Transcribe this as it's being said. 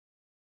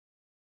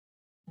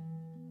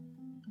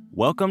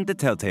Welcome to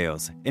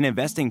Telltales, an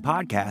investing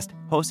podcast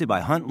hosted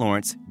by Hunt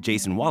Lawrence,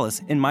 Jason Wallace,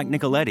 and Mike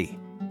Nicoletti.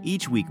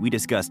 Each week, we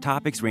discuss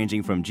topics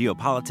ranging from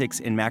geopolitics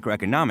and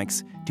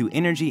macroeconomics to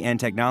energy and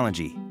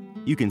technology.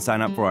 You can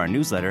sign up for our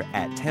newsletter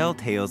at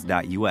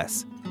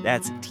telltales.us.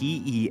 That's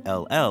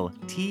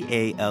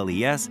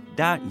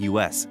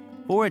TELLTALES.us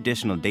for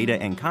additional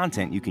data and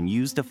content you can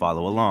use to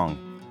follow along.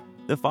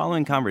 The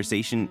following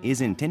conversation is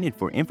intended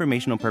for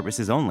informational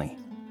purposes only.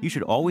 You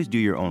should always do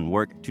your own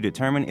work to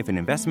determine if an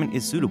investment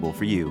is suitable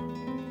for you.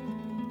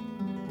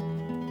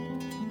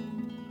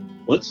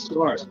 Let's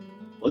start.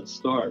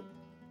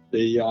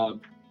 The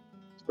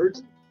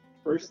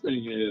first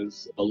thing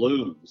is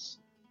balloons.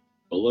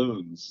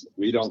 Balloons.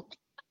 We don't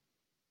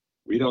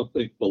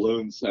think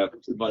balloons have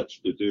too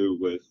much to do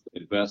with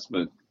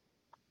investment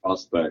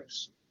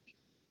prospects.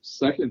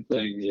 Second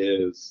thing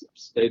is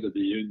State of the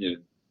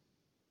Union.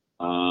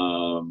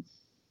 I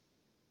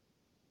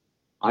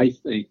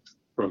think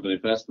from an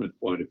investment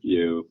point of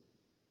view,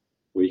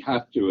 we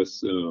have to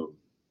assume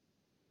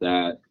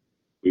that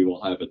we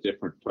will have a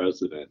different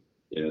president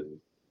in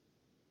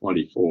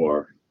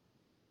 24.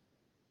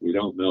 We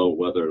don't know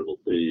whether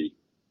it'll be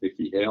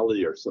Nikki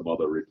Haley or some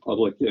other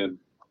Republican,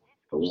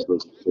 or whether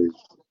it'll be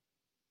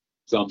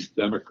some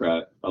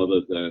Democrat other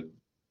than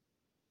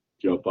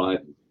Joe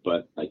Biden.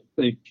 But I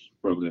think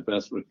from an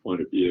investment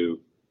point of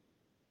view,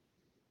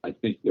 I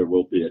think there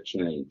will be a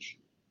change,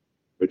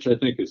 which I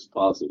think is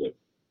positive.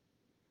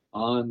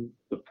 On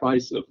the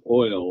price of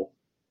oil,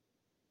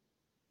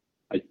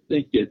 I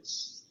think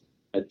it's,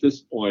 at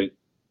this point,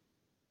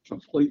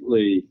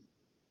 completely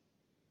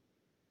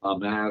a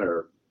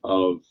matter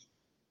of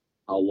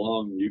how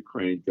long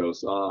Ukraine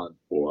goes on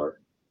for,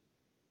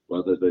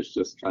 whether there's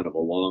just kind of a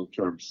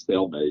long-term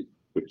stalemate,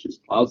 which is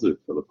positive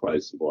for the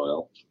price of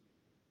oil.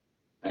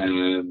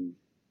 And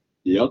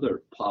the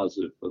other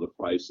positive for the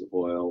price of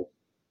oil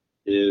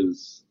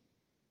is,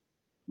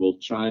 will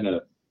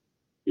China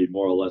be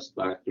more or less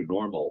back to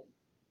normal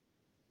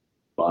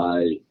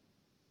by,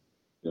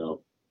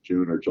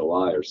 June or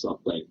July or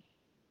something?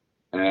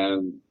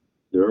 And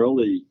the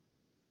early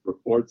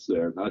reports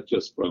there, not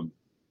just from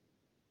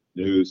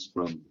news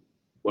from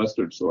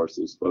Western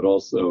sources, but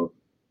also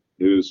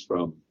news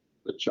from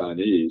the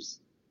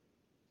Chinese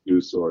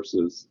news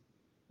sources,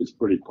 is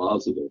pretty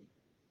positive.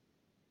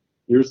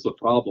 Here's the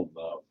problem,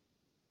 though.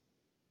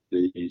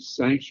 The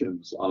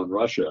sanctions on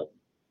Russia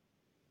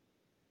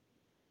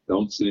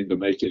don't seem to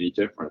make any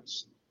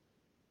difference.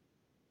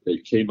 They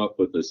came up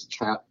with this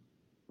cap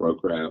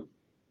program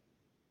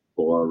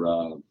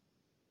for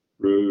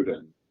crude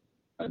and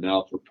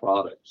now for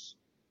products.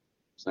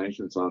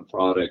 Sanctions on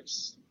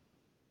products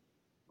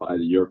by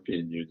the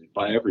European Union,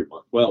 by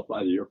everyone. Well,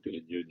 by the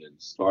European Union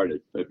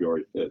started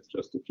February 5th,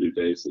 just a few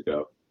days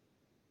ago.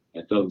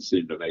 It doesn't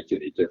seem to make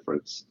any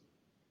difference.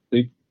 I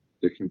think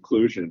the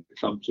conclusion to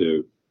come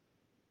to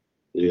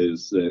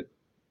is that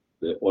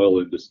the oil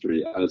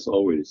industry, as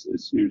always,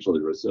 is hugely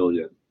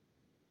resilient.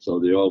 So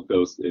the oil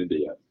goes to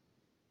India.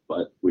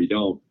 But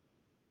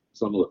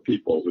some of the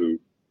people who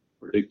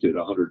predicted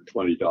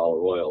 $120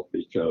 oil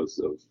because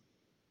of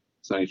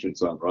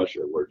sanctions on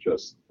Russia were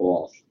just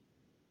off.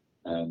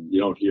 And you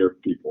don't hear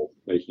people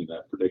making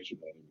that prediction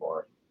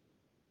anymore.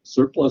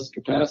 Surplus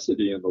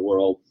capacity in the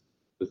world,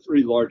 the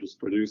three largest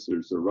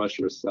producers are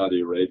Russia,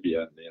 Saudi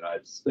Arabia, and the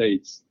United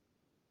States.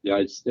 The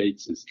United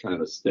States is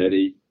kind of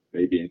steady,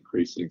 maybe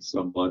increasing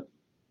somewhat.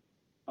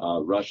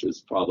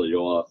 Russia's probably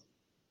off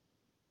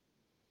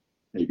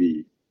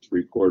maybe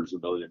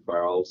 750,000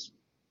 barrels,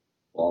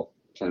 off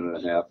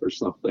 10.5 or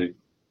something.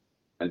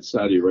 And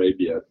Saudi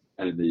Arabia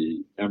and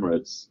the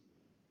Emirates,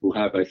 who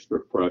have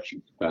extra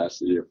production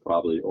capacity, are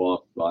probably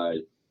off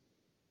by,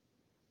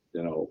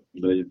 1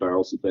 million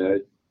barrels a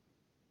day.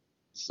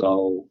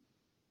 So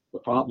the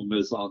problem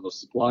is on the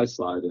supply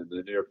side in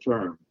the near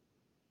term,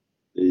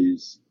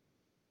 these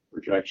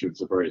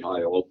projections of very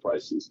high oil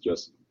prices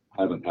just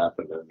haven't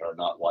happened and are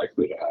not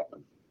likely to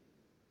happen.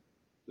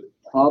 The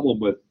problem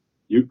with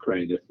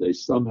Ukraine, if they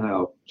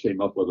somehow came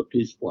up with a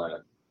peace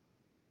plan,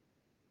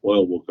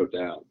 oil will go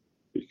down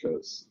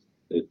because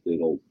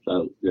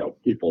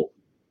people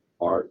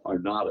are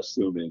not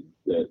assuming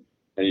that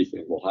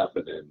anything will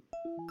happen in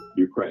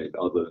Ukraine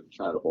other than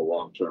kind of a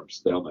long-term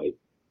stalemate.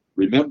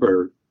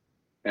 Remember,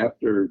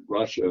 after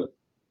Russia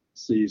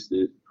seized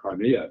the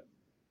Crimea,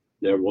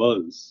 there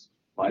was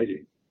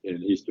fighting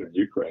in eastern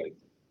Ukraine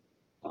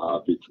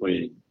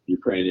between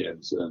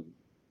Ukrainians and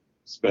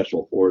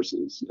special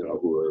forces,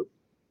 who are,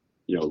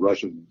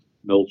 Russian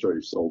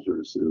military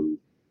soldiers who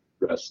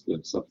dressed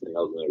in something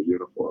other than their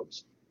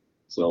uniforms.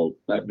 So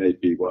that may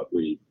be what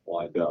we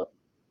wind up.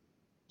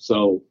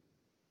 So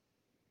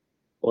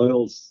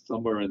oil's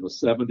somewhere in the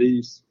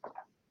 70s,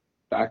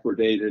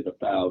 backwardated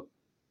about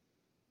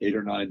 $8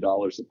 or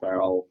 $9 a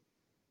barrel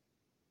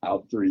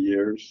out 3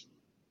 years.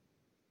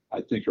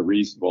 I think a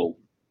reasonable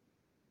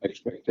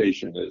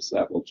expectation is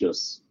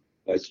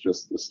that's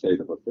just the state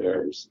of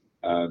affairs.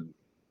 And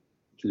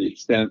to the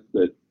extent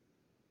that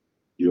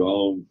you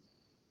own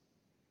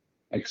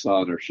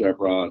Exxon or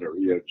Chevron or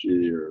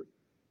EOG or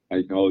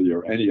I know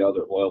you're any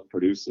other oil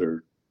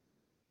producer,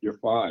 you're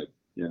fine.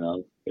 You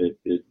know,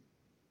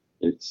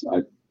 it's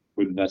I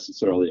wouldn't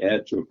necessarily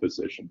add to a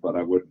position, but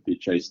I wouldn't be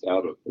chased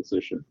out of a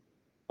position.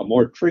 A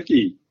more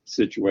tricky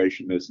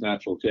situation is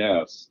natural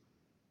gas.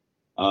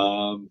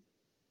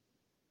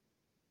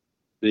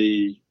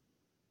 The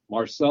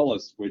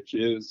Marcellus, which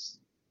is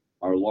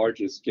our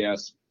largest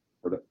gas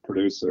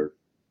producer,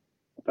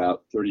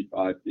 about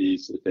 35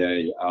 Bs a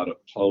day out of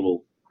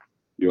total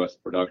U.S.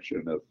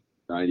 production of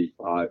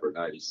 95 or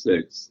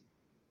 96,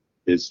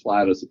 is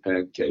flat as a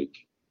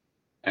pancake.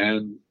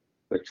 And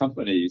the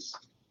companies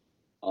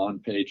on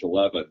page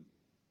 12,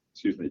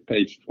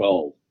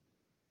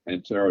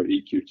 Antero,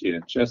 EQT,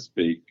 and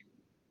Chesapeake,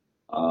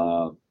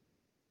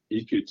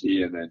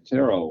 EQT and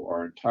Antero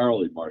are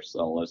entirely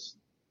Marcellus.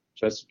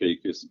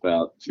 Chesapeake is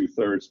about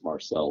 2/3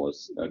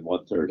 Marcellus and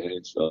 1/3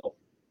 Haynesville.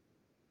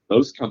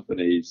 Those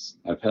companies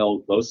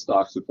those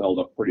stocks have held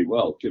up pretty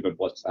well given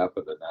what's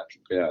happened in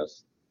natural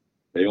gas.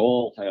 They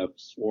all have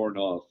sworn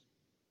off,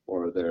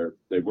 or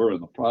they were in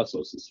the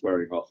process of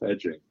swearing off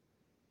hedging,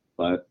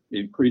 but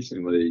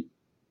increasingly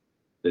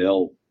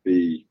they'll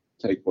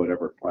take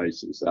whatever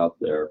price is out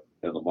there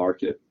in the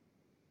market.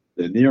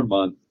 The near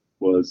month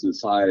was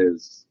as high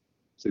as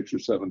 $6 or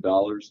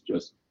 $7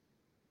 just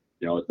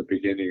at the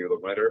beginning of the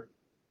winter,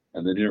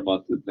 and the near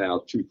month is now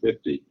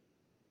 $2.50.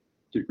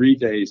 Degree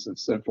days in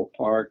Central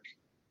Park,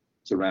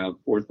 it's around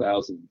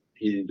 4,000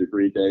 heating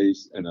degree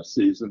days in a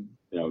season,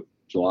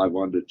 July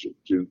 1 to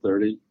June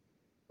 30.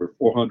 We're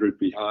 400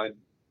 behind.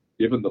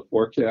 Given the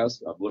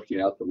forecast, I'm looking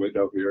out the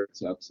window here,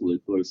 it's absolutely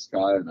blue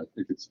sky, and I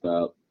think it's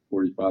about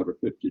 45 or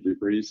 50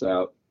 degrees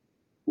out.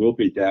 We'll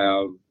be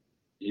down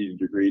heating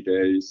degree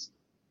days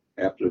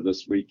after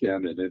this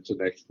weekend, and into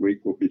next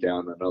week we'll be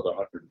down another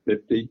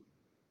 150.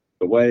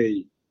 The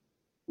way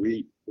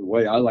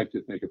I like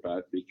to think about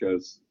it,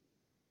 because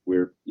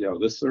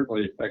this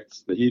certainly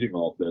affects the heating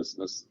oil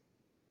business.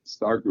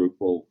 Star Group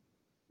will,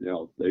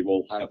 they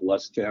will have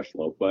less cash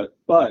flow, but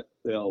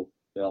they'll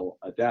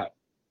adapt.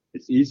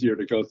 It's easier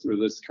to go through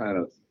this kind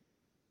of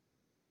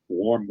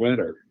warm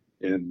winter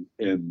in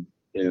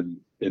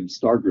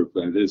Star Group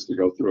than it is to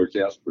go through a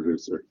gas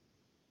producer,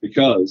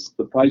 because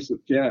the price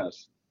of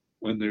gas,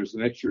 when there's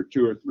an extra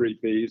 2 or 3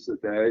 Bs a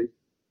day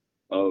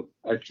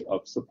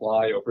of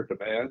supply over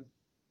demand,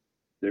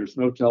 there's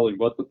no telling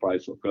what the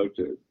price will go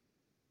to,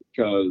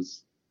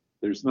 because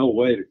there's no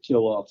way to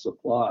kill off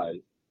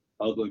supply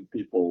other than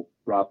people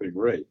dropping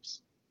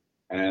rates.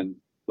 And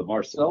the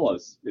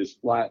Marcellus is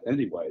flat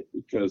anyway,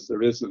 because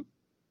there isn't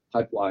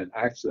pipeline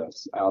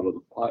access out of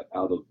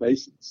the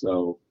basin.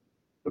 So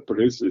the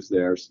producers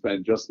there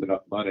spend just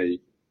enough money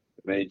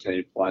to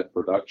maintain flat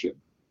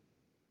production.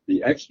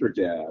 The extra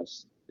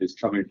gas is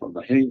coming from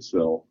the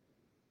Haynesville,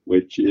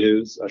 which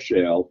is a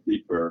shale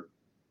deeper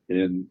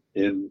in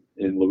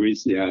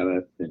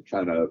Louisiana, in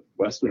kind of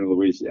western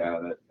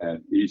Louisiana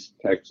and East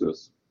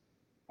Texas,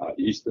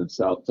 East and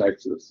South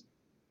Texas.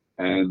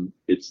 And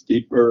it's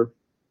deeper,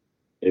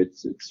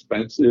 it's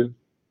expensive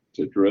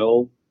to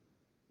drill.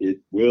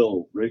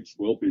 Rigs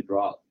will be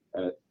dropped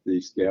at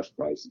these gas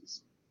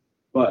prices,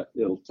 but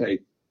it'll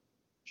take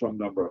some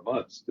number of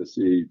months to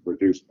see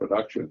reduced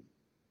production.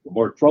 The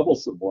more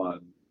troublesome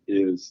one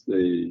is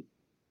the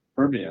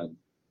Permian,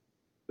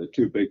 the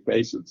two big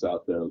basins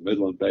out there, the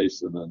Midland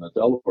Basin and the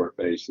Delaware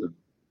Basin.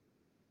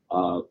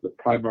 The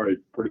primary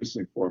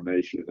producing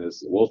formation is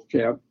the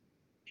Wolfcamp.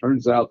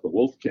 Turns out the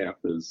Wolfcamp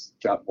has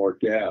got more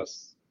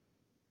gas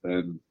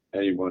than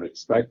anyone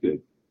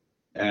expected.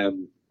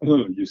 And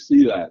you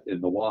see that in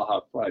the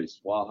Waha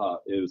price. Waha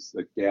is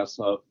the gas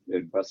hub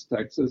in West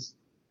Texas,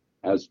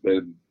 has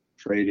been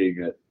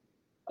trading at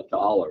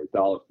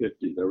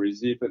 $1.50. There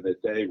was even a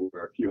day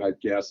where if you had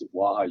gas at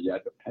Waha, you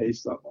had to pay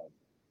someone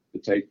to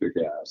take the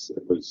gas.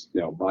 It was,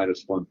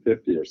 minus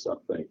 150 or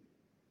something.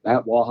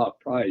 That Waha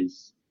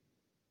price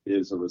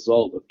is a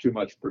result of too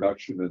much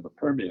production in the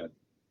Permian.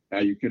 Now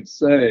you can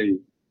say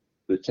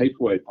the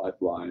takeaway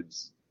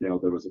pipelines, there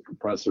was a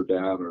compressor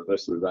down or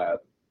this or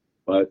that,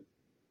 but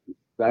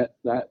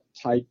that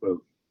type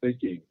of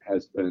thinking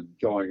has been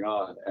going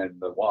on, and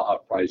the Waha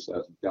price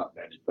hasn't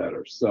gotten any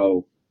better.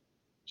 So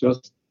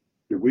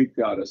we've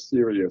got a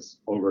serious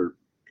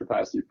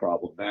overcapacity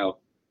problem. Now,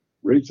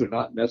 rigs are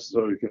not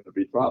necessarily going to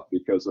be dropped,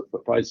 because if the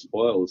price of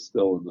oil is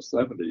still in the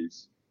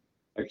 70s,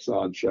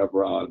 Exxon,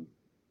 Chevron,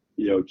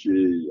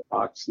 EOG,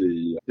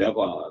 Oxy,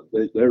 Devon,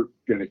 they're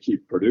going to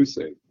keep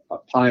producing.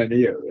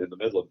 Pioneer in the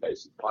Midland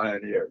Basin,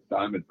 Pioneer,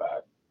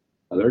 Diamondback,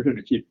 they're going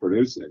to keep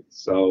producing.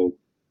 So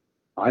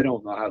I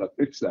don't know how to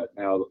fix that.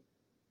 Now,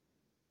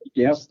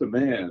 gas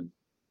demand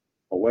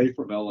away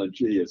from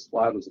LNG is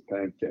flat as a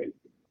pancake.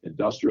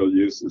 Industrial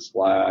use is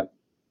flat,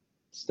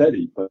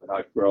 steady, but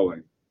not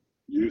growing.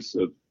 Use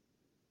of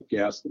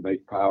gas to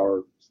make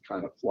power is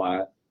kind of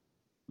flat.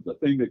 The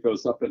thing that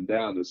goes up and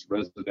down is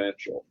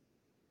residential.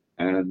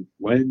 And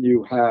when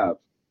you have,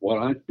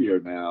 what I fear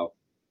now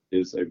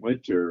is a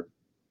winter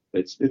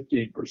that's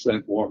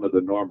 15% warmer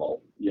than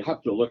normal. You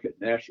have to look at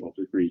national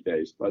degree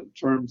days, but in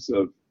terms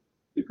of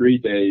degree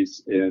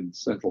days in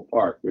Central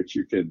Park, which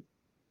you can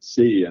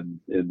see in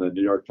the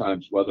New York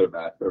Times weather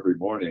map every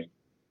morning,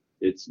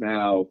 it's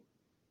now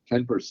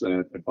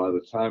 10%, and by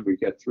the time we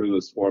get through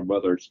this warm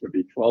weather, it's going to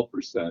be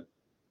 12%.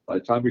 By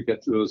the time we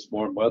get through this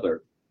warm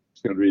weather,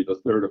 it's going to be the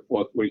third or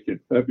fourth week in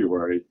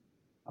February.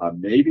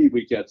 Maybe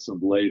we get some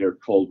later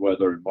cold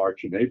weather in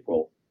March and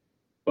April,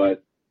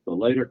 but the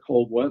later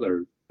cold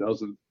weather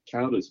doesn't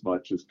count as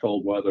much as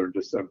cold weather in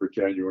December,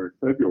 January,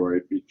 and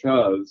February,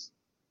 because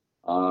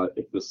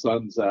if the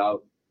sun's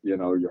out,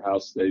 your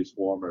house stays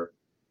warmer.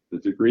 The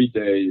degree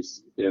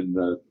days in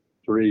the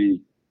 3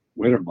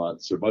 winter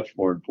months are much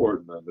more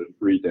important than the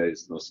degree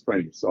days in the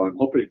spring. So I'm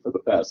hoping for the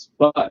best.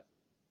 But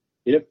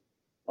if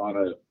on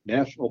a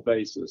national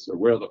basis, or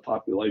where the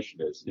population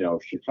is,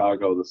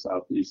 Chicago, the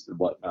Southeast and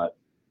whatnot,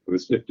 it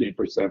was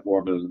 15%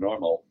 warmer than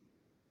normal,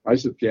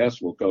 price of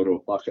gas will go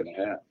to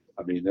 $1.50.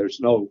 I mean,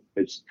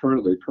 it's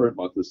current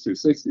month is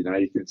 $2.60. Now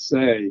you can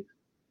say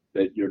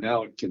that you're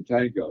now in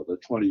contango, the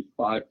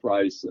 25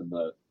 price and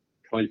the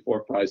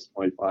 24 price,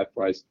 25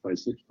 price,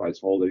 26 price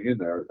holding in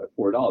there at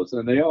 $4,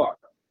 and they are.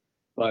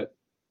 But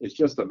it's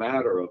just a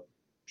matter of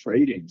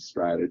trading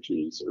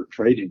strategies or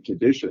trading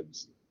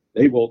conditions.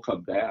 They will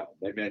come down.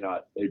 They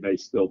may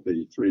still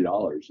be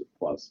 $3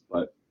 plus.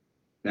 But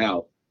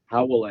now,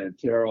 how will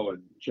Antero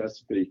and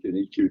Chesapeake and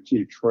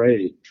EQT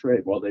trade?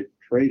 Well, they're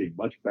trading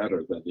much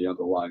better than the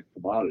underlying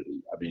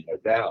commodity. I mean, they're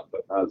down,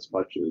 but not as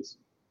much as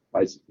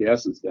price of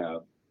gas is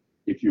down.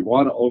 If you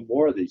want to own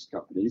more of these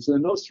companies,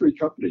 and those 3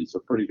 companies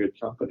are pretty good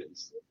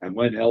companies, and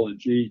when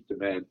LNG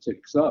demand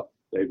ticks up,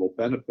 they will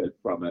benefit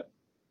from it.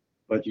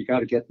 But you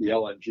got to get the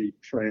LNG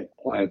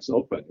plants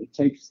open. It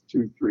takes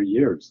 2-3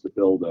 years to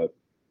build a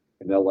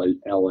new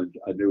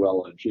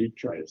LNG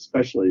train,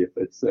 especially if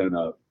it's in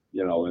a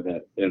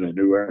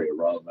new area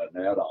rather than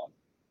an add-on.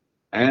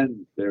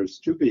 And there's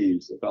 2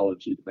 Bs of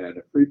LNG demand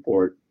at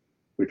Freeport,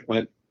 which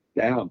went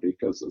down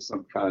because of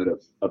some kind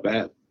of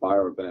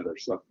fire event or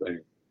something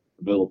in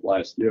the middle of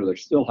last year. They're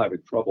still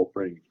having trouble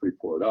bringing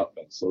Freeport up,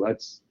 and so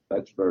that's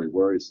very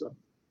worrisome.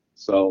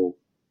 So,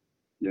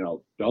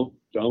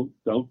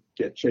 don't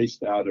get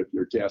chased out of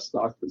your gas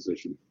stock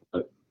position.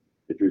 But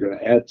if you're going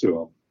to add to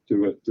them,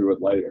 do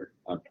it later,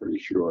 I'm pretty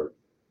sure.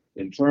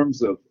 In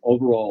terms of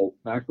overall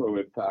macro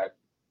impact,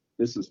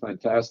 this is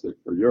fantastic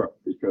for Europe,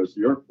 because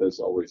Europe has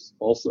always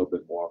also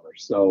been warmer.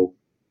 So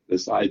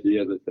this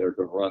idea that they're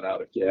going to run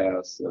out of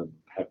gas and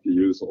have to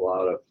use a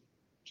lot of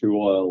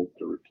fuel oil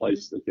to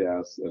replace the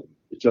gas, and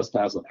it just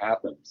hasn't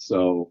happened.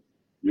 So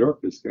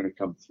Europe is going to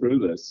come through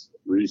this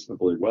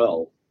reasonably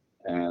well,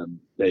 and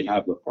they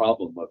have the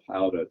problem of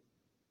how to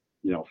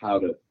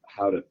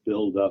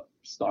build up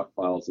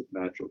stockpiles of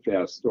natural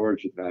gas,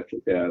 storage of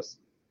natural gas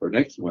for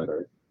next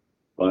winter.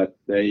 But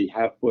they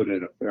have put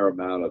in a fair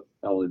amount of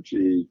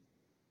LNG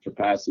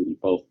capacity,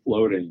 both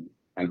floating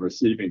and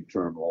receiving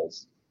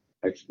terminals,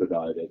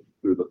 expedited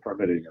through the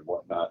permitting and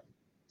whatnot.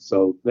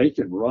 So they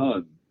can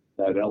run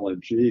that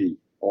LNG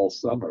all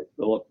summer,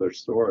 fill up their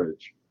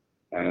storage,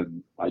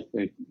 and I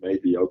think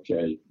maybe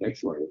okay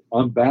next winter.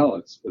 On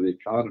balance for the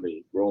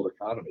economy, world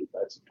economy,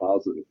 that's a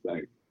positive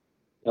thing.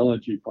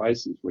 LNG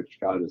prices, which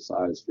got as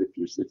high as $50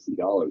 or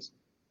 $60,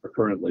 are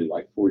currently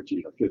like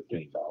 $14 or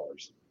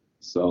 $15.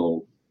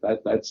 So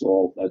that's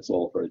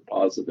all very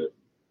positive.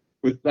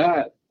 With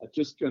that, I'm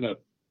just gonna,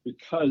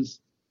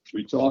 because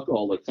we talk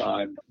all the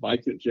time,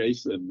 Mike and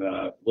Jason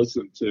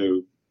listen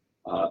to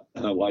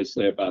what I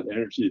say about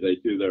energy. They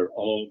do their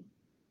own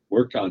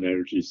work on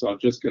energy. So I'm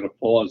just going to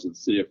pause and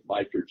see if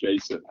Mike or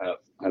Jason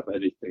have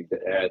anything to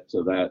add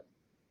to that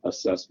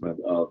assessment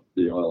of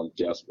the oil and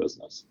gas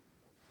business.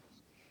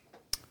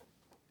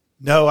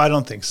 No, I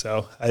don't think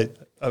so. I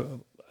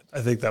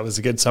think that was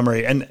a good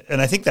summary. And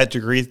I think that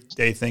degree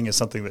day thing is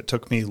something that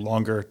took me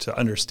longer to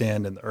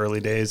understand in the early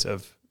days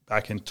of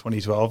back in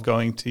 2012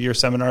 going to your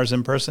seminars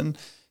in person.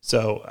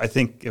 So I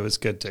think it was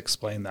good to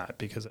explain that,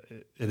 because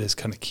it is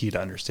kind of key to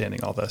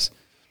understanding all this.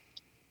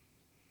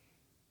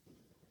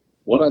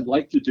 What I'd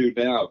like to do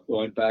now,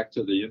 going back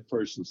to the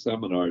in-person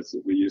seminars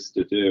that we used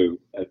to do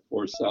at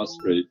 4 South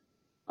Street,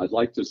 I'd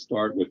like to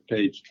start with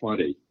page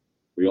 20.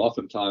 We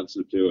oftentimes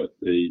would do it.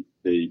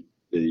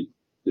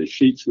 The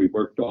sheets we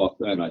worked off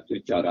then, I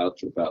think, got out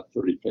to about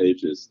 30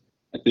 pages.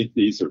 I think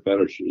these are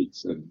better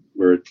sheets, and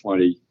we're at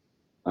 20.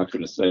 I'm not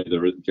going to say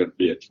there isn't going to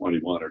be a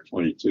 21 or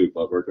 22,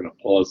 but we're going to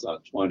pause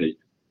on 20.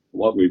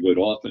 What we would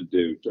often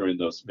do during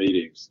those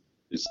meetings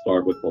is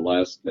start with the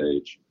last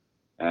page.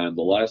 And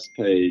the last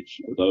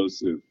page, for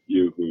those of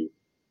you who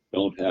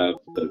don't have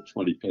the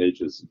 20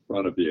 pages in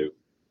front of you,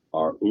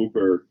 are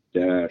Uber,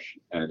 Dash,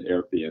 and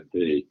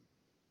Airbnb.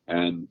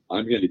 And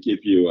I'm going to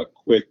give you a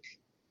quick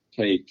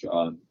take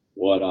on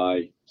what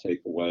I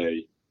take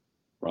away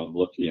from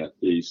looking at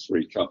these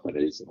 3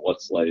 companies and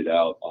what's laid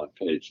out on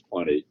page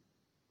 20.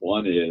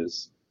 One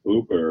is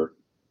Uber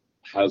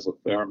has a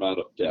fair amount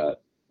of debt,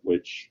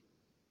 which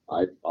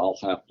I'll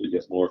have to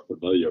get more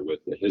familiar with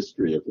the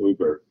history of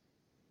Uber,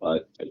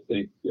 but I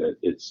think that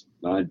it's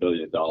 $9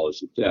 billion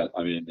of debt.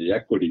 I mean, the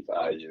equity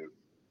value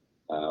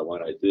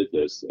when I did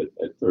this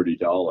at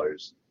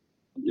 $30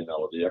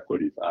 the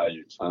equity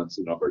value times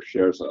the number of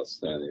shares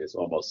outstanding is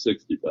almost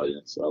 60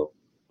 billion. So,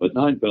 but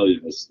 9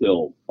 billion is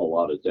still a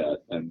lot of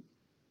debt. And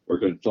we're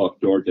going to talk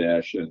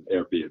DoorDash and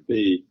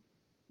Airbnb.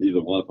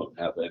 Neither one of them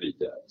have any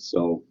debt.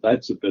 So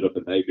that's a bit of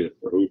a negative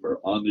for Uber.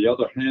 On the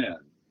other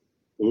hand,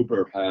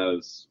 Uber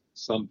has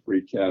some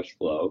free cash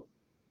flow,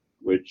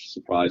 which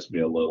surprised me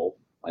a little.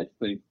 I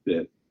think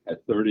that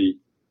at 30,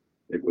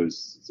 it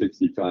was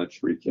 60 times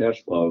free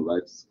cash flow.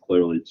 That's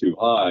clearly too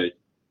high.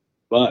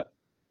 But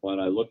when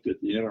I looked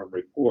at the interim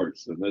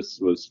reports, and this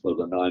was for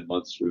the 9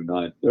 months through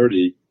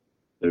 9/30,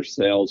 their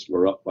sales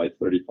were up by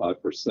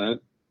 35%.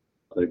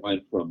 They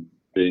went from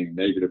being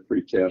negative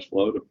free cash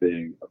flow to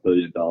being $1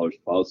 billion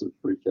positive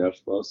free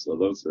cash flow. So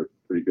those are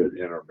pretty good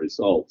interim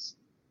results.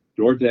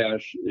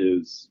 DoorDash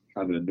is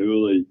kind of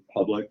newly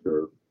public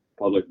or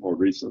public more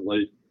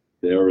recently.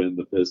 They're in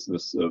the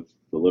business of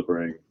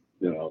delivering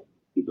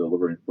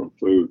from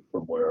food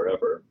from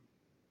wherever.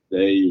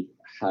 They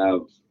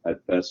have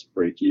at best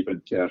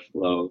break-even cash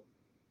flow.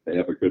 They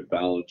have a good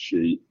balance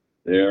sheet.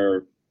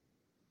 Their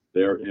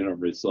interim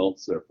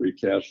results, their free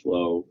cash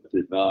flow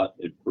did not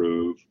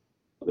improve.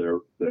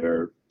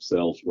 Their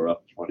sales were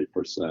up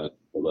 20%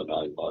 for the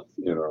 9-month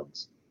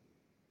interims.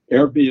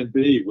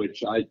 Airbnb,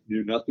 which I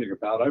knew nothing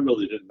about, I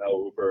really didn't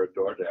know Uber or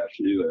DoorDash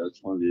either.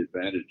 That's one of the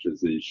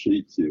advantages of these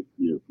sheets.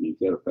 You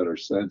get a better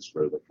sense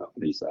for the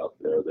companies out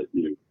there that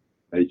you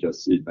may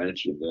just see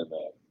mentioned in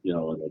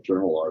a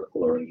journal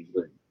article or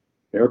anything.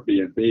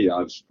 Airbnb,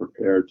 I was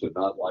prepared to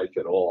not like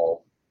at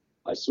all.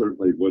 I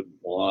certainly wouldn't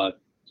want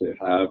to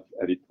have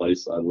any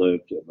place I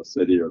lived in the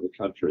city or the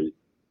country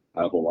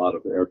have a lot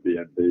of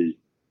Airbnb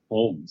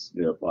homes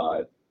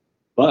nearby.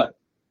 But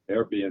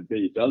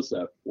Airbnb does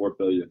have $4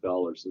 billion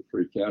of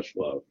free cash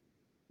flow.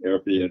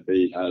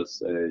 Airbnb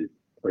has a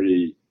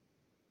pretty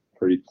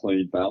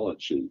clean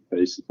balance sheet,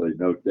 basically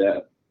no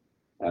debt.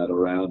 At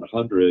around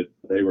 100,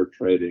 they were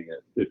trading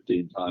at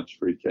 15 times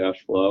free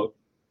cash flow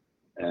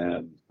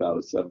and about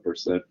a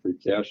 7% free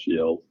cash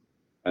yield.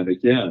 And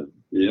again,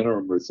 the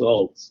interim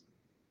results,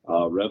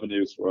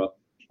 revenues were up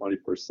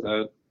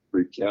 20%,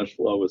 free cash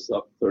flow was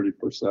up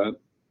 30%.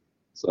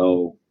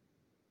 So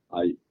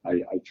I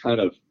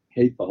kind of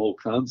hate the whole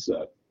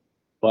concept,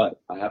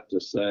 but I have to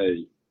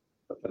say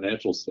the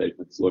financial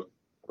statements look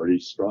pretty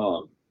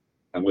strong.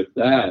 And with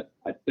that,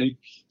 I think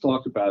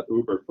talk about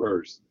Uber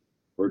first.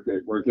 We're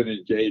going to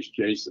engage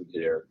Jason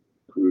here,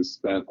 who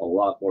spent a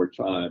lot more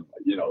time,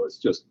 is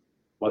just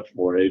much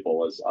more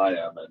able as I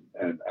am,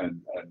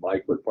 and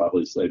Mike would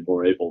probably say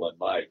more able than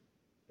Mike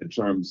in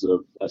terms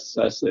of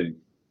assessing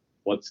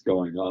what's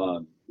going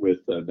on with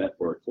a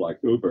network like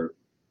Uber.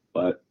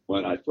 But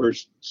when I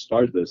first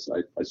started this,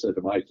 I said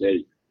to Mike,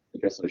 hey, I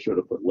guess I should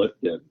have put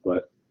Lyft in,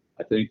 but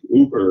I think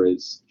Uber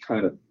has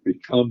kind of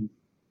become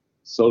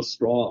so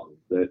strong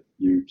that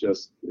you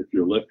just, if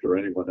you're Lyft or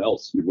anyone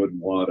else, you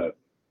wouldn't want to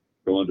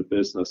go into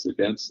business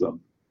against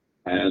them.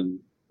 And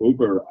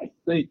Uber, I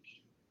think,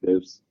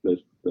 is the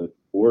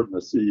board and the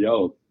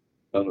CEO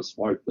done a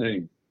smart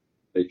thing.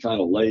 They kind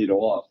of laid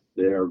off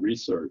their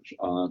research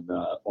on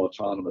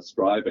autonomous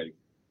driving,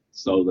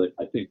 so that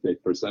I think they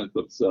present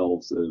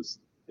themselves as,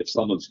 if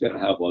someone's going to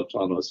have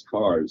autonomous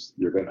cars,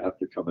 you're going to have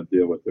to come and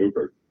deal with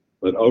Uber.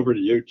 But over to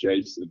you,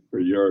 Jason, for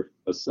your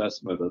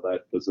assessment of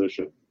that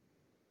position.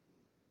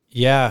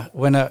 Yeah,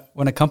 when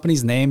a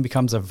company's name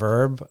becomes a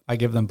verb, I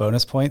give them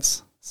bonus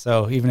points.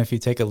 So even if you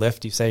take a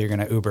Lyft, you say you're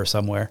going to Uber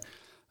somewhere.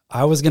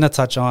 I was going to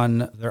touch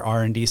on their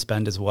R&D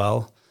spend as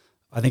well.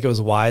 I think it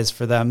was wise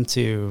for them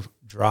to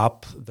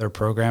drop their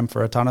program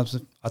for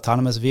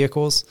autonomous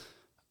vehicles.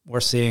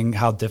 We're seeing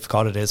how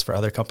difficult it is for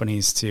other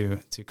companies to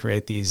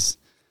create these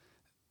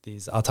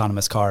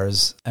autonomous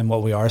cars. And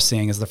what we are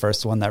seeing is the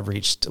first one that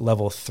reached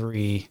level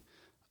 3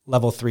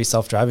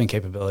 self-driving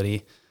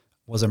capability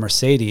was a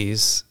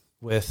Mercedes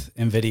with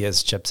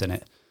NVIDIA's chips in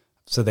it.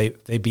 So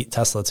they beat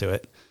Tesla to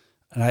it.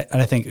 And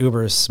I think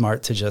Uber is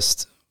smart to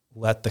just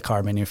let the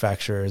car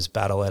manufacturers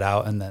battle it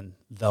out, and then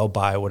they'll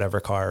buy whatever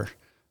car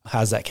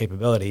has that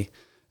capability.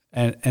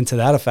 And to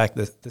that effect,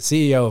 the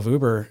CEO of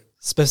Uber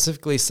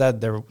specifically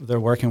said they're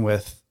working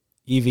with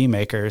EV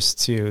makers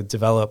to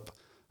develop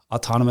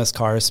autonomous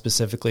cars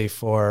specifically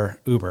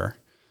for Uber.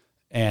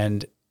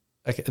 And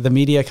the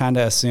media kind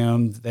of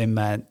assumed they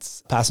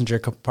meant passenger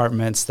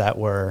compartments that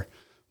were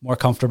more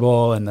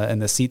comfortable and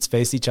the seats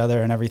face each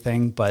other and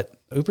everything. But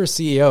Uber's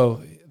CEO,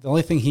 the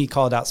only thing he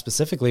called out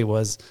specifically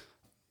was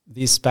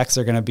these specs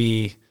are going to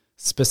be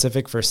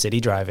specific for city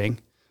driving,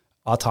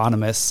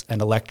 autonomous,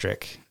 and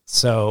electric.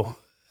 So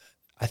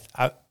it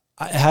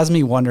has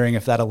me wondering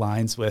if that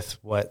aligns with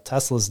what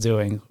Tesla's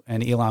doing,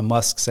 and Elon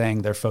Musk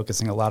saying they're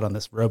focusing a lot on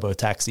this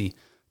robo-taxi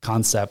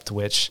concept,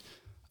 which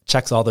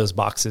checks all those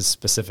boxes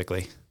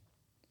specifically.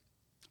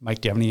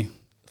 Mike, do you have any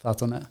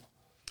thoughts on that?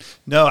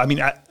 No, I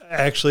mean, I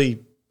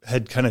actually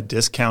had kind of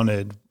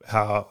discounted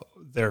how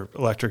their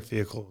electric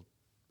vehicle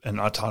and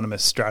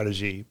autonomous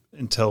strategy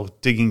until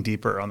digging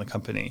deeper on the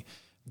company.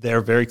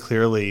 They're very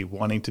clearly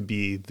wanting to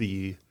be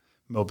the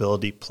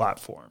mobility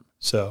platform.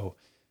 So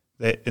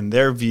they, in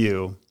their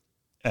view,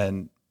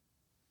 and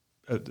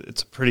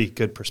it's a pretty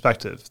good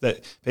perspective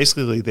that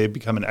basically they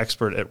become an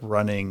expert at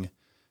running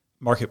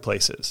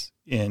marketplaces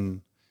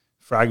in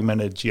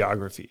fragmented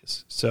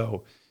geographies.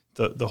 So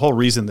the whole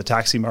reason the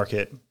taxi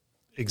market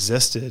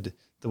existed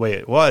the way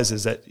it was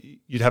is that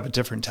you'd have a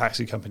different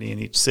taxi company in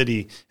each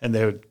city, and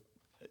they would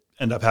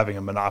end up having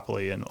a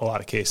monopoly in a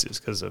lot of cases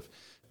because of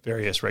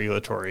various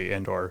regulatory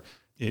and or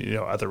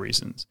other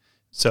reasons.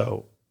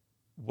 So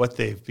what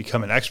they've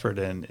become an expert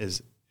in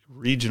is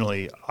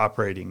regionally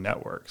operating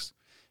networks.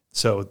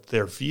 So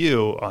their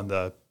view on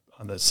the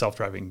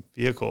self-driving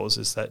vehicles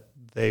is that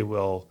they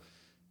will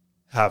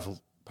have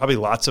probably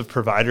lots of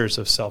providers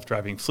of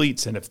self-driving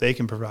fleets, and if they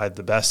can provide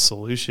the best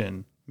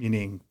solution,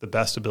 meaning the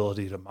best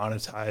ability to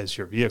monetize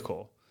your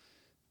vehicle,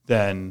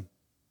 then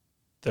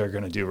they're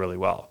going to do really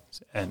well.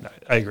 And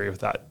I agree with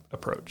that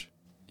approach.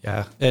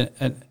 Yeah,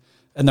 and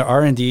their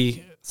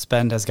R&D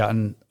spend has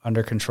gotten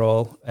under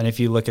control. And if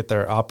you look at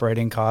their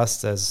operating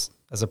costs as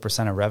a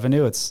percent of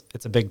revenue, it's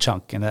a big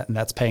chunk, and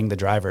that's paying the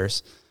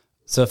drivers.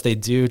 So if they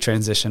do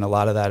transition a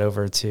lot of that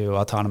over to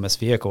autonomous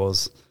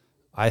vehicles,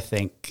 I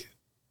think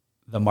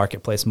the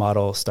marketplace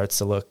model starts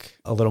to look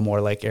a little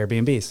more like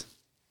Airbnb's.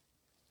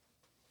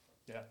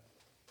 Yeah.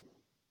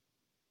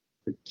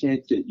 I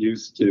can't get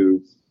used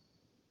to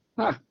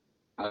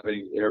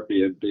having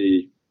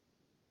Airbnb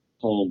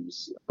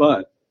homes,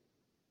 but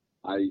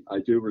I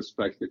do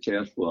respect the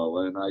cash flow,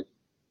 and I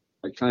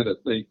kind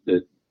of think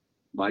that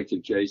Mike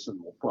and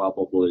Jason will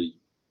probably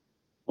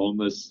own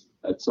this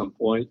at some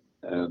point,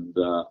 and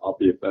I'll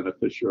be a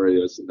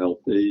beneficiary as an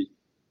LP.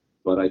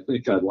 But I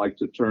think I'd like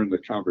to turn the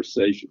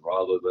conversation,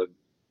 rather than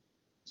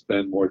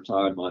spend more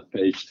time on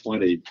page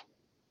 20.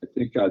 I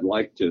think I'd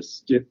like to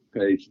skip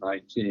page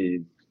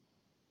 19.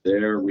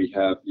 There we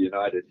have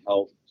United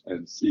Health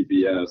and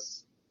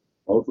CVS,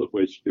 both of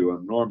which do an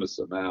enormous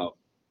amount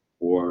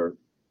for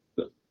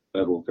the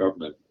federal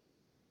government,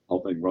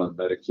 helping run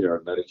Medicare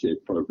and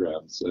Medicaid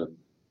programs. And,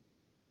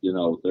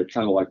 they're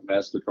kind of like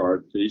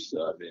MasterCard and Visa.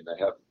 I mean, they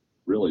have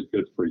really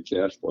good free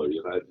cash flow.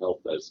 United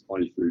Health has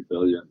 $23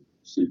 billion,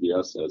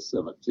 CVS has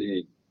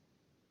 17.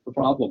 The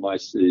problem I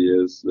see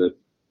is that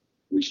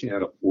we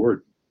can't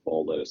afford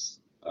all this.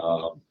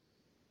 On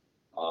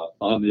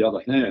the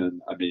other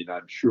hand, I mean,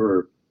 I'm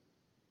sure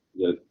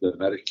that the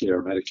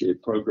Medicare,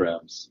 Medicaid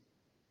programs,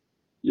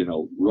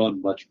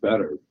 run much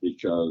better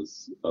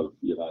because of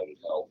United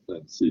Health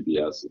and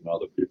CVS and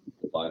other people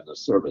providing the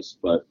service.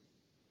 But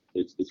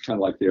it's kind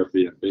of like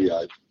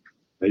Airbnb.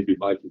 Maybe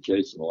Mike and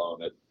Jason will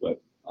own it,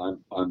 but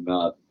I'm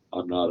not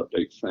a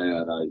big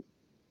fan.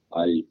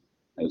 I,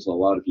 as a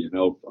lot of you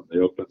know from the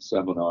open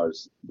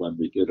seminars when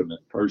we did them in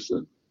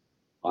person,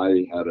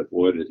 I had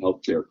avoided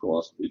healthcare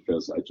costs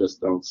because I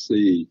just don't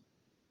see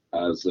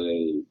as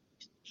a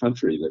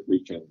country that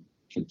we can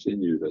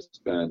continue to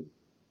spend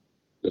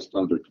just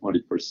under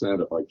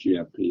 20% of our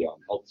GMP on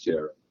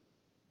healthcare.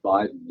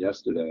 Biden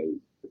yesterday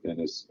in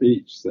his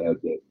speech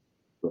said that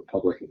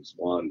Republicans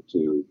wanted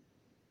to,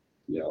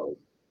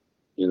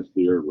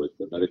 interfere with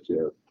the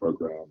Medicare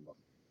program.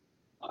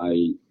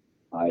 I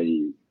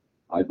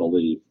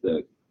believe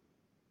that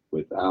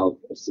without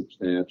a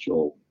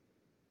substantial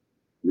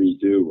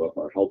redo of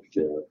our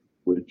healthcare,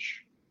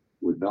 which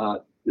would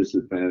not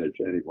disadvantage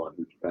anyone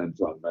who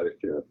depends on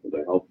Medicare for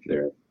their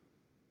healthcare,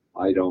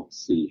 I don't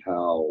see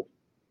how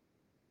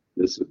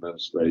this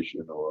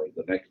administration or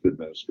the next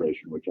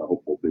administration, which I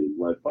hope will be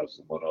led by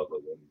someone other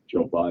than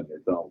Joe Biden or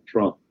Donald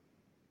Trump,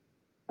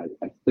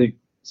 I think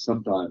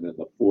sometime in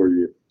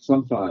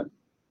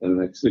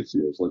the next 6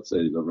 years, let's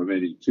say the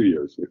remaining 2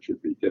 years, which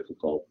would be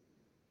difficult,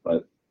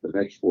 but the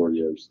next 4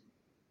 years,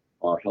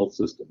 our health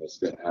system is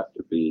going to have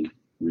to be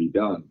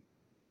redone.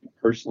 I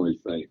personally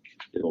think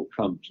it'll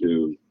come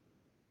to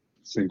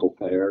single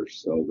payer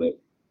so that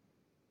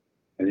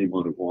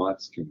anyone who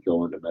wants can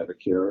go into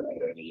Medicare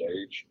at any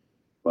age.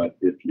 But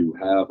if you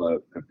have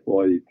an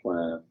employee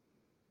plan,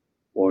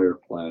 employer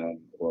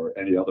plan, or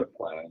any other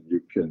plan, you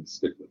can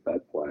stick with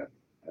that plan.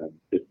 And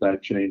if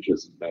that change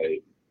isn't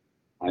made,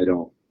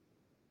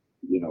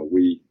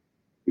 we've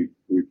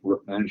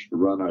managed to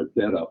run our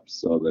debt up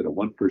so that a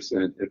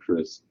 1%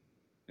 interest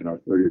in our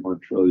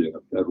 $31 trillion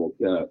of federal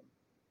debt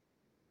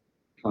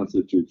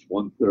constitutes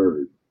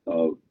 1/3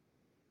 of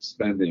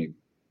spending,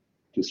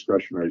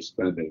 discretionary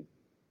spending,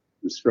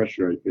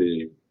 discretionary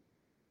being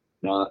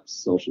not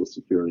Social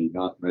Security,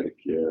 not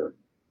Medicare,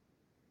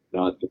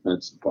 not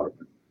Defense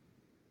Department,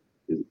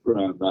 is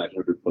around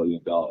 $900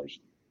 billion.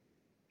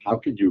 How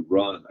can you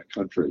run a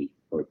country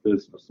or a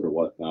business or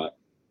whatnot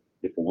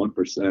if a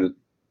 1%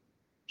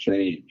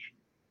 change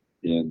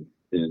in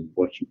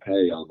what you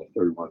pay on the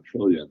 $31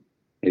 trillion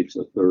takes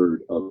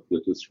 1/3 of the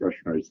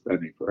discretionary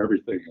spending for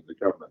everything in the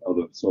government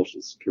other than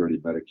Social Security,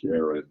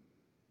 Medicare,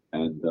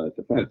 and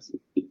defense?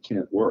 It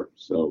can't work.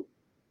 So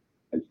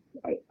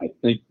I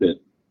think that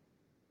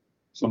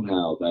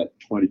somehow that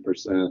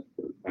 20%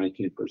 or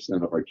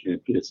 19% of our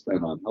GNP is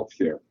spent on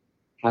healthcare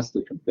has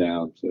to come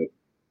down to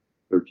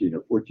 13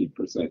 or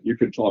 14%. You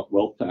can talk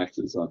wealth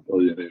taxes on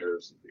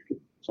billionaires, you can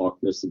talk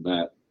this and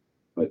that,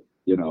 but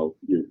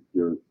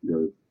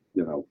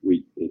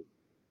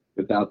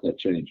but without that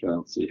change, I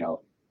don't see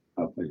how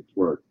things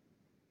work.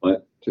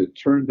 But to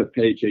turn to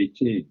page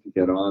 18 to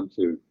get on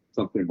to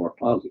something more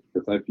positive,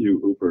 because I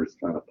view Uber as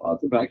kind of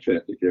positive. Actually,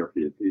 I think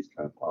Airbnb is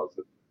kind of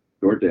positive.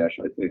 DoorDash,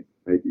 I think,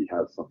 maybe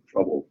has some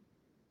trouble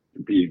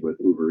competing with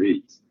Uber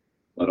Eats.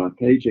 But on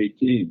page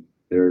 18,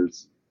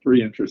 there's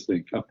 3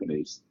 interesting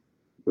companies.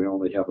 We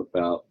only have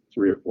about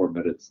 3 or 4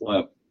 minutes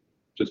left.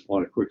 Just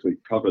want to quickly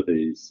cover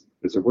these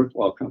because they're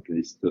worthwhile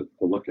companies to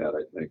look at,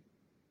 I think.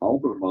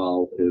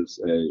 Albemarle is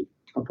a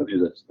company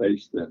that's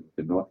based in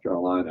North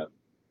Carolina,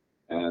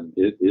 and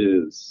it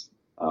is,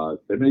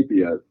 there may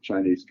be a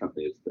Chinese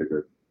company that's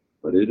bigger,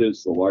 but it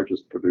is the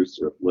largest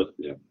producer of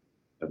lithium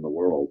in the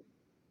world.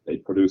 They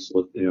produce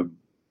lithium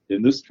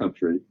in this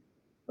country,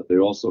 but they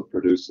also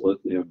produce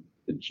lithium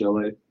in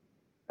Chile,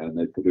 and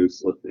they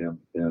produce lithium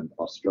in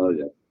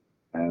Australia.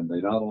 And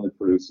they not only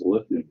produce the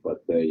lithium,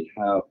 but they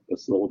have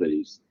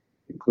facilities,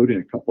 including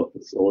a couple of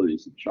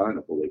facilities in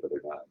China, believe it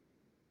or not.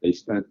 They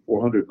spent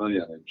 $400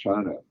 million in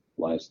China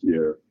last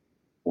year,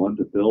 one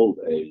to build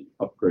a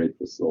upgrade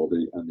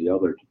facility and the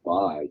other to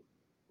buy,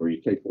 where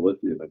you take the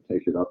lithium and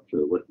take it up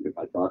to lithium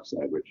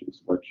hydroxide, which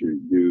is what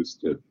you use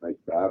to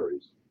make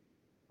batteries.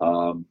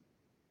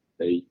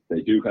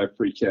 They do have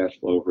free cash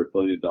flow, over $1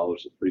 billion of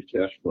free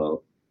cash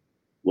flow.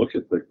 Look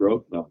at the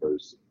growth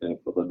numbers, and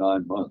for the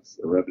 9 months,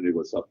 the revenue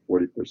was up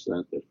 40%,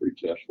 the free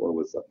cash flow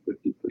was up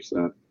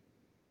 50%.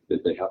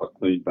 They have a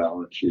clean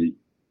balance sheet,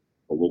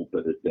 a little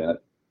bit of debt.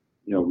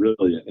 You know,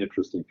 really an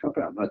interesting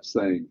company. I'm not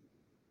saying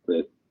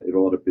that it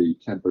ought to be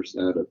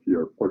 10% of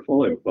your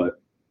portfolio,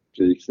 but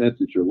to the extent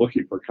that you're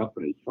looking for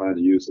companies trying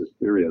to use this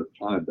period of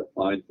time to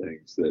find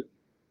things that,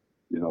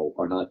 you know,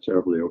 are not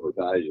terribly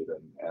overvalued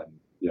and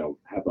you know,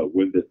 have a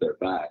wind at their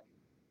back,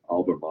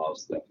 Albemarle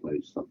is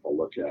definitely something to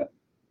look at.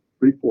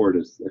 Freeport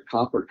is a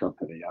copper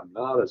company. I'm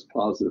not as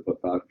positive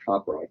about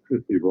copper. I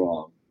could be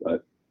wrong,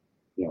 but,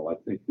 you know, I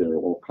think there are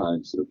all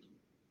kinds of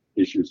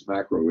issues,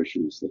 macro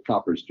issues. The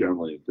copper is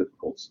generally in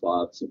difficult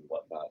spots and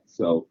whatnot.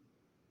 So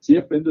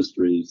CF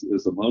Industries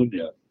is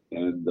ammonia,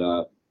 and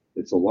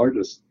it's the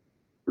largest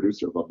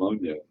producer of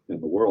ammonia in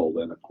the world.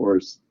 And of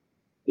course,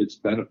 it's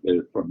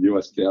benefited from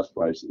U.S. gas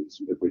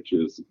prices, which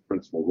is the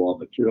principal raw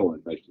material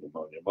in making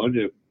ammonia.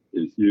 Ammonia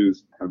is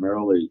used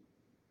primarily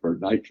for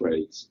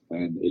nitrates,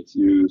 and it's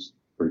used,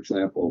 for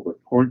example,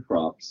 with corn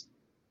crops.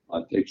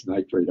 It takes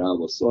nitrate out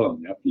of the soil,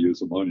 and you have to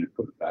use ammonia to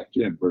put it back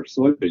in, where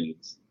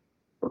soybeans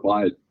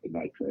provide the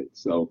nitrate.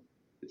 So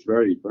it's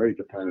very, very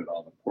dependent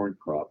on the corn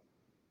crop.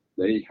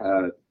 They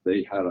had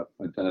a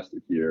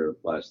fantastic year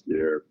last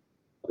year.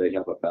 They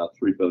have about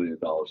 $3 billion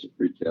of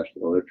free cash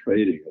flow. They're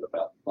trading at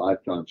about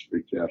 5 times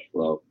free cash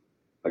flow.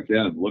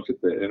 Again, look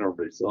at the interim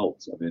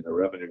results. I mean, the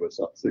revenue was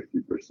up 60%.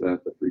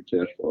 The free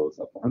cash flow is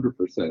up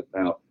 100%.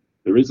 Now,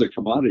 there is a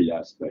commodity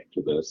aspect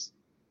to this,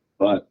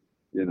 but,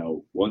 you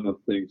know, one of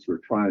the things we're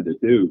trying to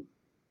do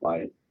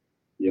by,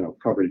 you know,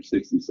 covering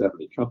 60,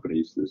 70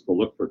 companies is to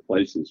look for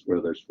places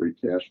where there's free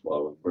cash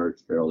flow and where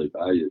it's fairly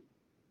valued.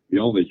 We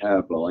only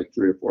have like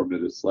 3 or 4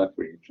 minutes left.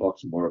 We can talk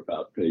some more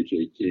about page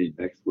 18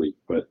 next week,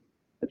 but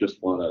I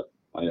just want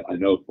to, I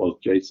know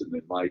both Jason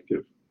and Mike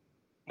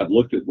have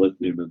looked at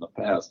lithium in the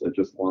past. I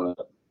just want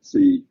to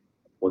see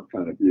what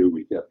kind of view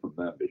we get from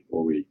them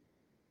before we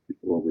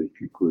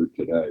conclude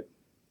today.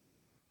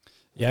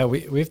 Yeah,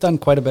 we've done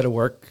quite a bit of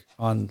work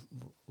on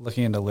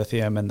looking into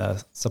lithium and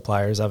the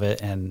suppliers of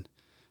it, and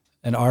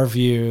our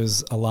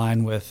views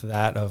align with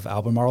that of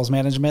Albemarle's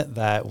management,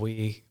 that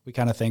we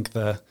kind of think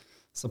the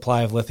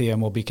supply of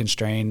lithium will be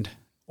constrained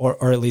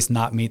or at least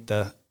not meet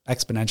the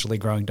exponentially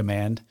growing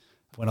demand,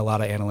 when a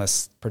lot of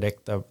analysts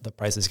predict the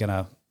price is going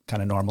to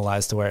kind of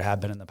normalize to where it had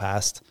been in the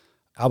past.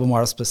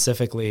 Albemarle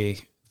specifically,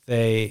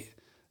 they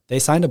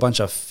signed a bunch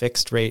of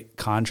fixed rate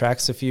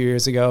contracts a few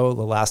years ago,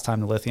 the last time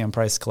the lithium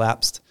price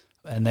collapsed,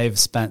 and they've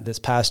spent this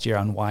past year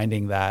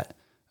unwinding that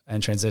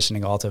and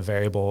transitioning all to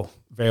variable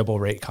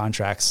rate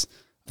contracts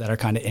that are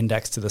kind of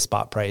indexed to the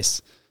spot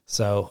price.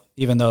 So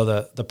even though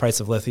the price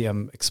of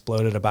lithium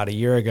exploded about a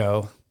year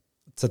ago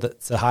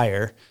to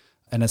higher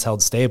and it's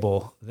held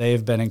stable,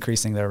 they've been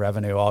increasing their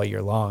revenue all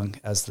year long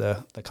as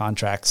the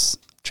contracts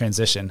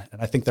transition.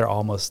 And I think they're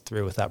almost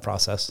through with that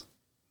process.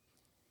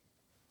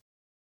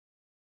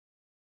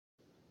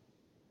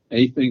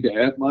 Anything to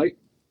add, Mike?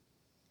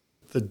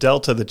 The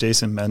delta that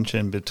Jason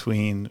mentioned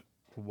between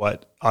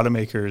what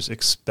automakers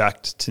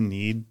expect to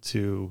need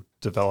to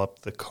develop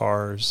the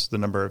cars, the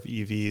number of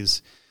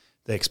EVs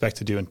they expect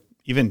to do in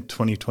even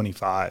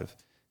 2025,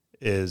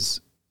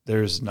 is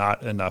there's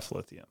not enough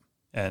lithium.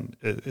 And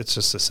it's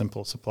just a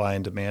simple supply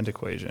and demand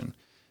equation.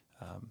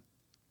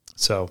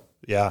 So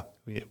yeah,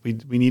 we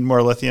need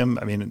more lithium.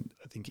 I mean,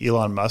 I think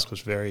Elon Musk was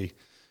very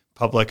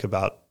public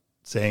about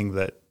saying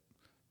that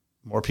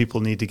more people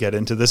need to get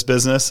into this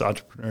business.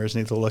 Entrepreneurs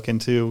need to look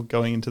into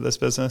going into this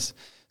business.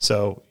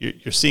 So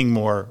you're seeing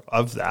more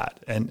of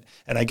that. And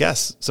I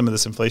guess some of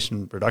this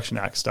Inflation Reduction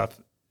Act stuff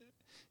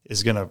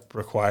is going to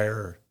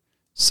require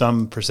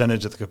some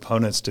percentage of the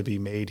components to be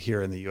made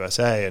here in the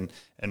USA.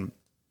 And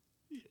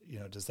you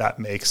know, does that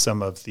make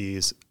some of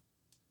these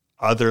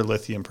other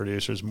lithium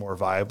producers more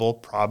viable?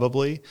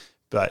 Probably.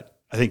 But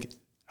I think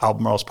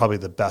Albemarle is probably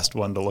the best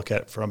one to look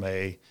at from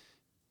a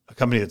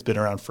company that's been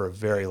around for a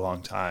very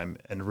long time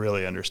and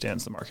really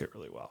understands the market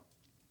really well.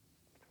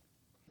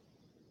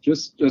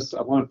 Just,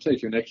 I want to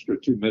take an extra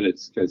 2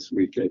 minutes because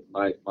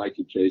Mike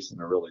and Jason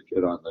are really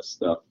good on this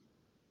stuff.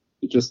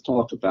 To just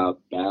talk about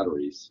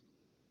batteries.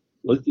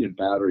 Lithium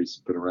batteries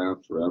have been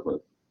around forever.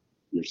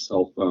 Your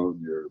cell phone,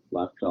 your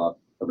laptop,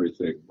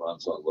 everything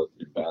runs on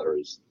lithium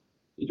batteries.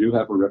 They do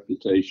have a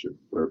reputation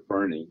for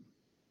burning.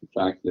 In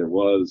fact, there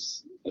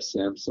was a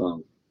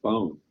Samsung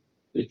phone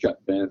that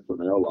got banned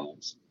from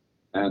airlines.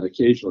 And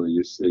occasionally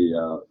you see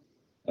a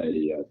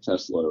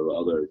Tesla or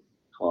other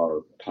car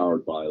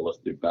powered by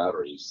lithium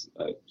batteries.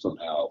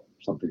 Somehow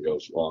something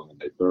goes wrong and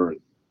they burn.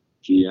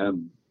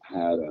 GM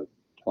had a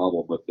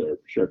problem with their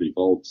Chevy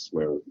Volts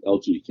where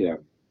LG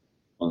Chem,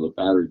 one of the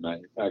battery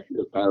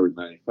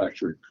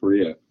manufacturer in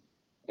Korea,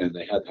 and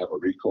they had to have a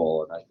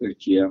recall. And I think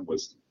GM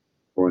was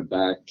going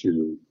back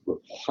to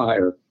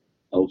require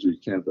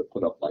LG Chem to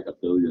put up like $1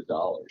 billion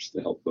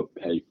to help them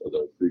pay for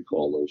the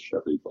recall of those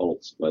Chevy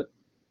Volts. But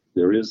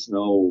there is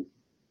no,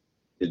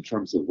 in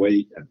terms of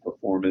weight and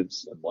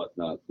performance and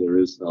whatnot, there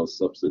is no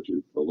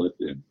substitute for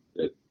lithium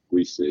that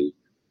we see.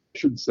 I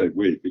shouldn't say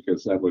we,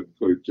 because that would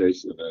include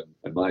Jason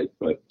and Mike,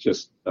 but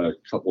just a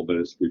couple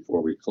minutes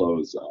before we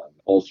close on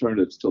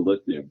alternatives to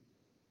lithium,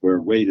 where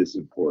weight is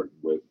important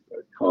with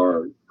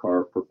car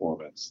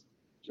performance,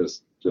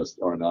 just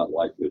are not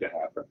likely to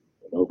happen.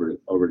 And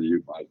over to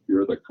you, Mike.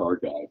 You're the car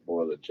guy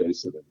more than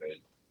Jason and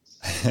me.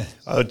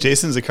 Oh,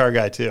 Jason's a car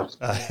guy too.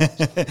 So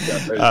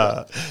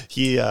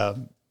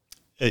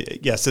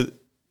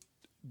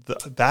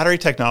the battery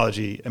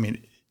technology, I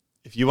mean,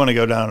 if you want to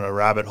go down a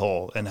rabbit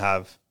hole and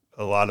have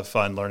a lot of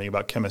fun learning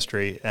about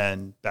chemistry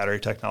and battery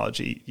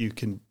technology, you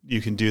can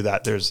do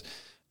that. There's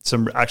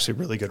some actually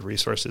really good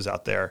resources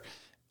out there.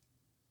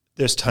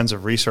 There's tons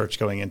of research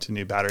going into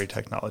new battery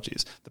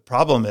technologies. The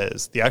problem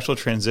is the actual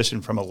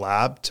transition from a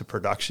lab to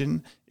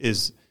production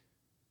is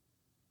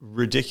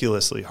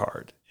ridiculously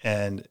hard.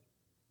 And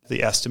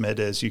the estimate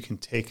is you can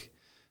take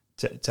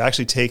to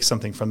actually take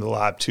something from the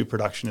lab to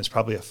production is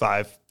probably a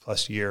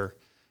 5+ year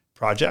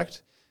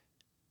project.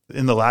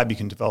 In the lab, you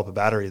can develop a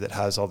battery that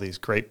has all these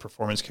great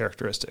performance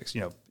characteristics,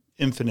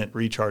 infinite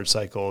recharge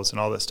cycles and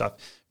all this stuff.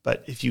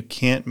 But if you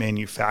can't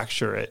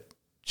manufacture it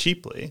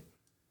cheaply,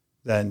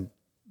 then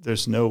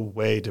there's no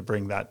way to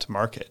bring that to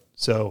market.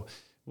 So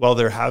while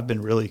there have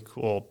been really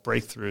cool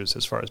breakthroughs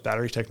as far as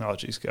battery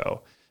technologies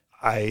go,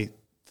 I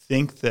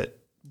think that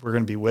we're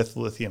going to be with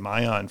lithium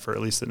ion for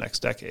at least the next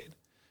decade.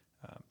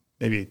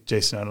 Maybe,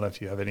 Jason, I don't know if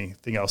you have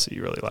anything else that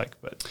you really like,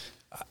 but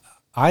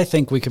I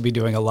think we could be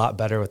doing a lot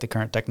better with the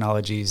current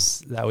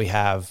technologies that we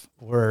have.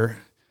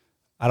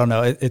 I don't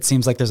know, it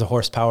seems like there's a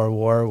horsepower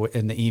war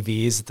in the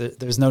EVs.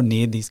 There's no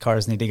need. These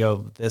cars need to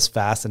go this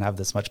fast and have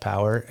this much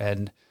power.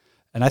 And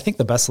I think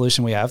the best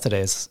solution we have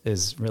today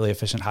is really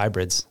efficient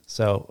hybrids.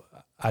 So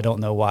I don't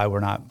know why we're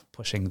not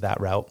pushing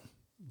that route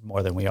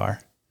more than we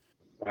are.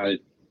 Right.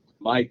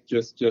 Mike,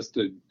 just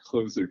in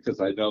closing,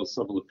 because I know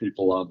some of the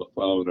people on the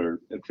phone are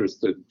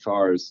interested in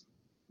cars.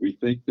 We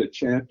think the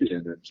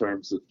champion in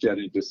terms of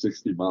getting to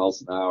 60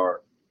 miles an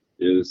hour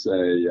is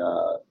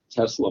a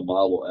Tesla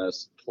Model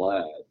S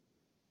Plaid.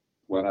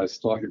 When I was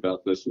talking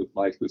about this with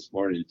Mike this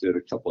morning, he did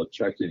a couple of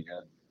checking,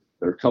 and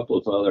there are a couple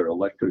of other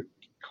electric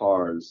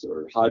cars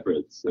or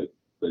hybrids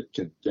that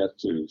can get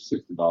to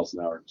 60 miles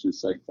an hour in 2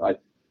 seconds. I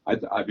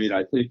mean,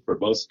 I think for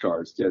most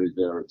cars, getting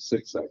there in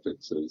 6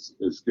 seconds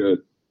is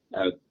good.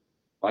 And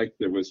Mike,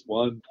 there was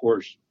one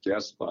Porsche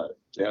gas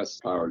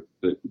powered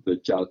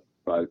that got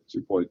by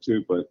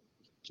 2.2, but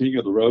king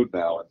of the road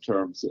now in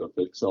terms of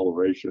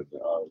acceleration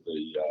are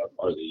the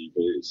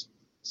EVs.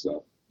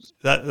 So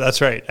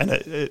that's right.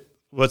 And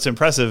what's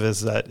impressive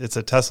is that it's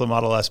a Tesla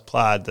Model S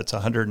Plaid that's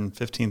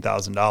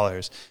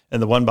 $115,000,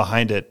 and the one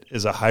behind it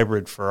is a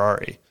hybrid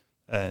Ferrari,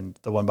 and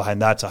the one behind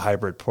that's a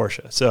hybrid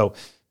Porsche.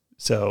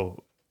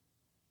 So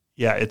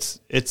yeah,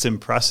 it's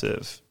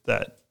impressive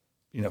that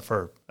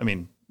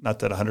not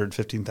that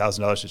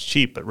 $115,000 is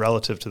cheap, but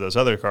relative to those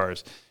other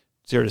cars,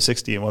 0 to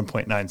 60 in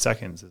 1.9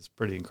 seconds is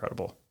pretty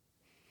incredible.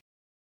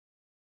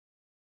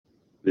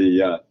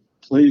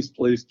 Please,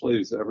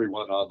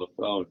 everyone on the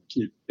phone,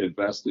 keep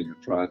investing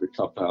and trying to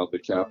compound the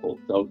capital.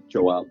 Don't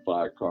go out and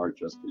buy a car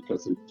just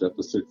because you get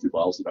to 60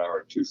 miles an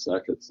hour in 2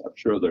 seconds. I'm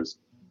sure there's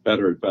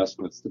better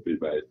investments to be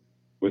made.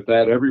 With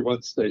that,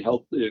 everyone stay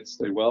healthy and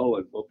stay well,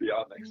 and we'll be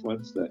on next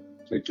Wednesday.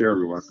 Take care,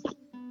 everyone.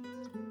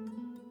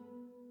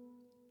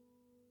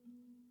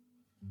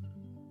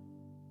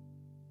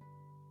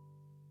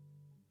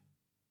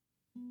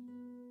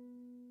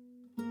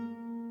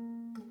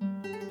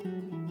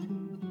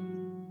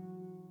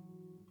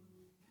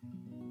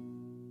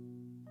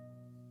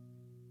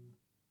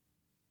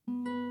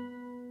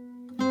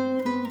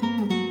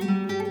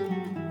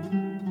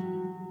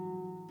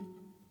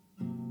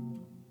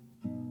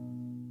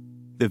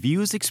 The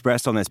views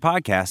expressed on this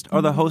podcast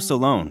are the hosts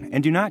alone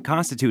and do not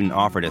constitute an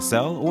offer to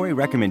sell or a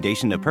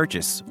recommendation to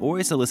purchase or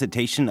a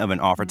solicitation of an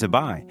offer to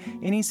buy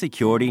any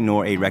security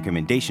nor a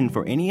recommendation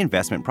for any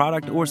investment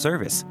product or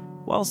service.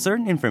 While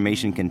certain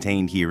information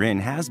contained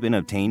herein has been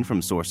obtained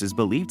from sources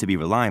believed to be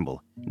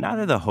reliable,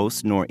 neither the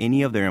hosts nor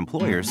any of their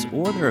employers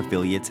or their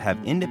affiliates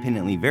have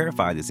independently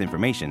verified this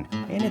information,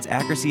 and its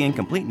accuracy and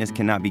completeness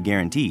cannot be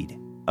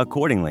guaranteed.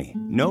 Accordingly,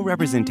 no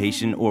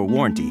representation or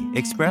warranty,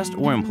 expressed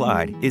or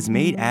implied, is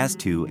made as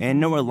to, and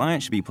no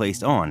reliance should be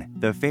placed on,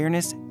 the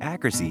fairness,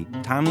 accuracy,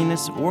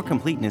 timeliness, or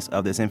completeness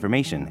of this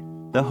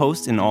information. The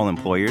hosts and all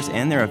employers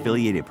and their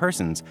affiliated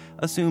persons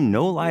assume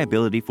no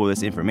liability for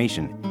this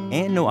information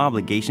and no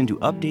obligation to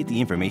update the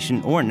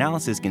information or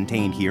analysis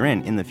contained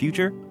herein in the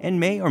future and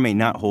may or may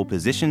not hold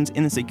positions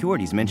in the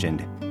securities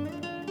mentioned.